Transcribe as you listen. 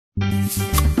What's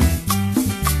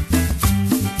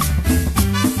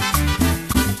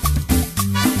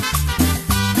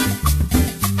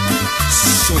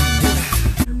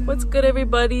good,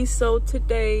 everybody? So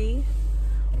today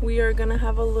we are gonna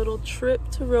have a little trip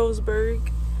to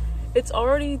Roseburg. It's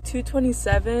already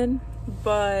 2:27,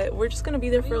 but we're just gonna be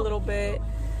there for a little bit.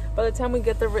 By the time we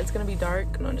get there, it's gonna be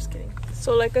dark. No, I'm just kidding.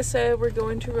 So like I said, we're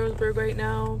going to Roseburg right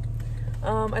now.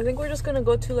 I think we're just gonna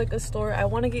go to like a store. I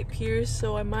want to get pierced,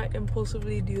 so I might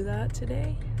impulsively do that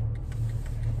today.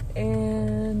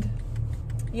 And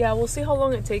yeah, we'll see how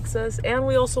long it takes us. And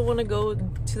we also want to go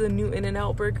to the new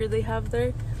In-N-Out burger they have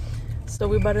there, so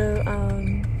we better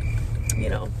you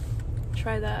know,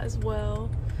 try that as well.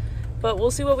 But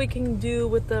we'll see what we can do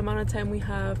with the amount of time we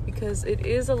have, because it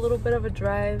is a little bit of a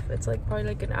drive. It's like probably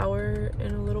like an hour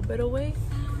and a little bit away.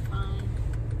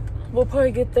 We'll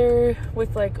probably get there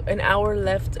with like an hour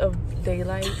left of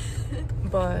daylight,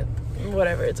 but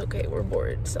whatever, it's okay, we're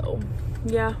bored. So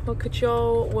yeah, I'll catch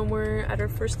y'all when we're at our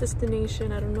first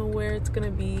destination. I don't know where it's gonna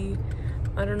be.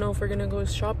 I don't know if we're gonna go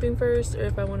shopping first or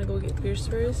if I want to go get pierced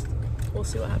first. We'll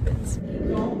see what happens.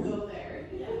 Don't go there.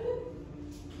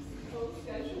 Go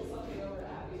schedule something over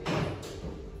at Abby.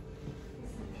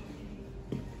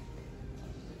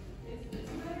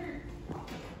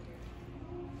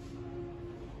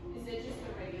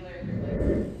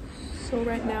 So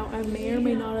right now I may or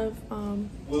may not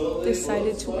have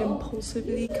decided to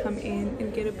impulsively come in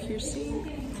and get a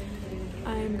piercing.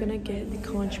 I'm gonna get the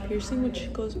conch piercing,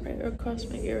 which goes right across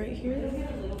my ear right here.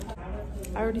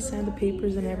 I already signed the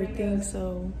papers and everything,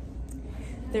 so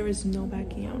there is no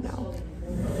backing out now.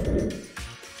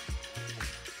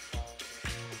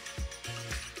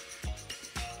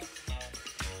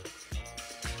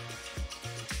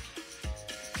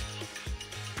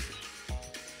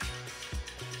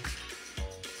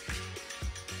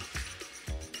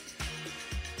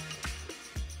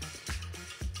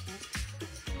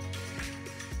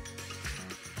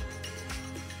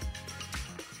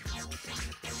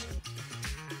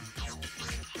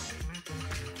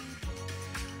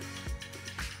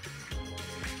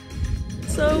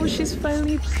 So she's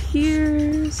finally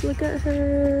pierced. Look at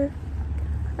her.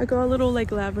 I got a little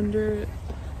like lavender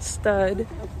stud.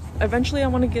 Eventually I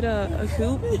want to get a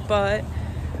hoop, but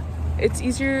it's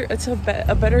easier, it's a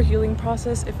better healing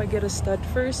process if I get a stud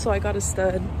first. So I got a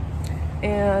stud,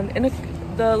 and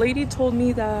the lady told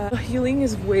me that healing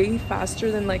is way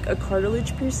faster than like a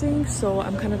cartilage piercing, so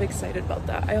I'm kind of excited about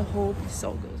that. I hope this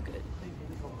all goes good.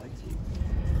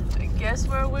 I guess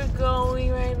where we're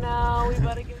going right now, we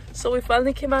about to get... So we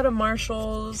finally came out of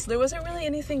Marshall's. There wasn't really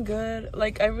anything good.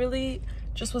 Like, I really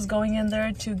just was going in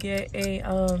there to get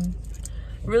a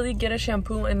really get a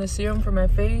shampoo and a serum for my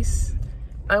face.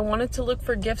 I wanted to look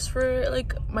for gifts for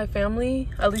like my family,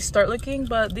 at least start looking,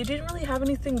 but they didn't really have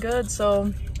anything good,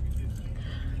 so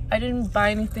I didn't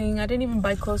buy anything. I didn't even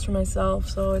buy clothes for myself,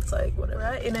 so it's like whatever.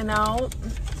 At In-N-Out,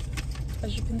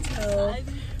 as you can tell,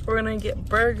 we're gonna get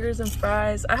burgers and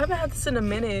fries. I haven't had this in a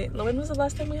minute. When was the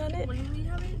last time we had it? When did we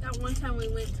have it? That one time we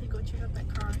went to go check out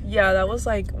that car. Yeah, that was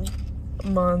like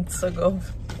months ago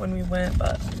when we went,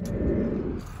 but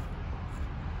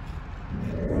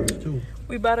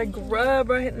we bought a grub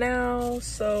right now,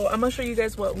 so I'm gonna show you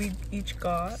guys what we each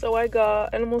got. So I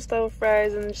got animal style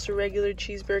fries and just a regular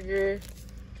cheeseburger.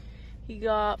 He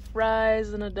got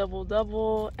fries and a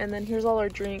double, and then here's all our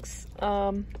drinks.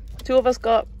 2 of us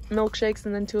got milkshakes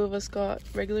and then 2 of us got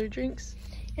regular drinks.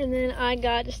 And then I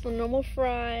got just a normal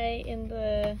fry and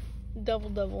the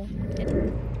double.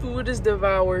 Food is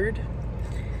devoured,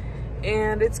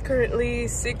 and it's currently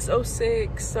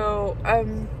 6:06, so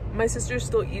my sister's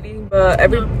still eating, but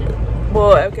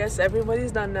well, I guess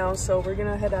everybody's done now, so we're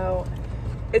gonna head out.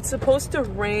 It's supposed to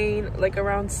rain like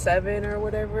around 7 or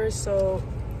whatever, so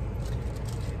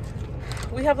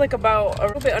we have like about a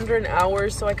little bit under an hour,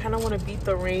 so I kind of want to beat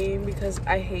the rain because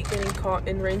I hate getting caught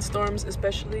in rainstorms,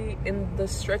 especially in the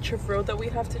stretch of road that we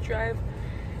have to drive.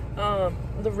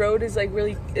 The road is like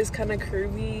kind of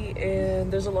curvy, and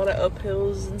there's a lot of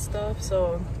uphills and stuff,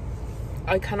 so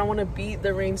I kind of want to beat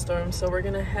the rainstorm. So we're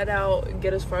gonna head out and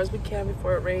get as far as we can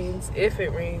before it rains, if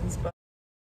it rains, but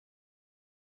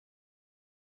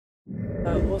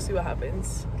we'll see what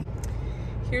happens.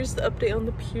 Here's the update on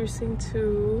the piercing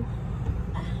too.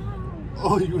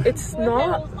 It's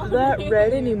not that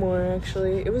red anymore,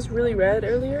 actually. It was really red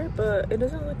earlier, but it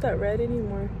doesn't look that red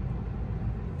anymore.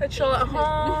 Let's chill at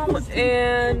home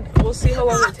and we'll see how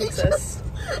long it takes us.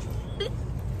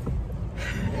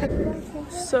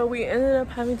 So we ended up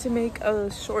having to make a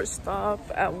short stop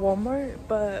at Walmart,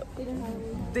 but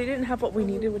they didn't have what we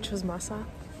needed, which was masa.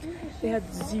 They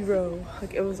had zero,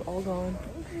 like it was all gone.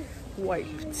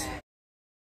 wiped.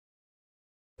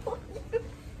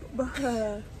 But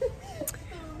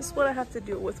this is what I have to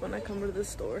deal with when I come to the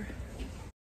store.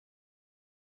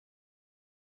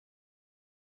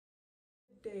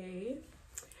 Day.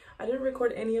 I didn't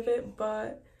record any of it,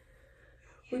 but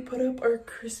we put up our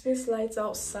Christmas lights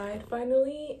outside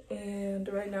finally, and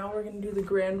right now we're gonna do the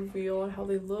grand reveal on how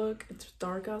they look. It's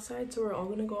dark outside, so we're all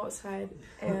gonna go outside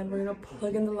and we're gonna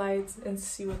plug in the lights and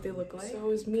see what they look like. So it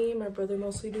was me and my brother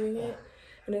mostly doing it,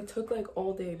 and it took like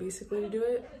all day basically to do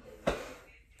it.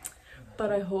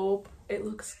 But I hope it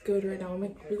looks good right now. I'm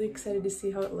like really excited to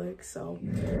see how it looks, so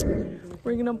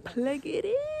we're gonna plug it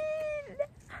in.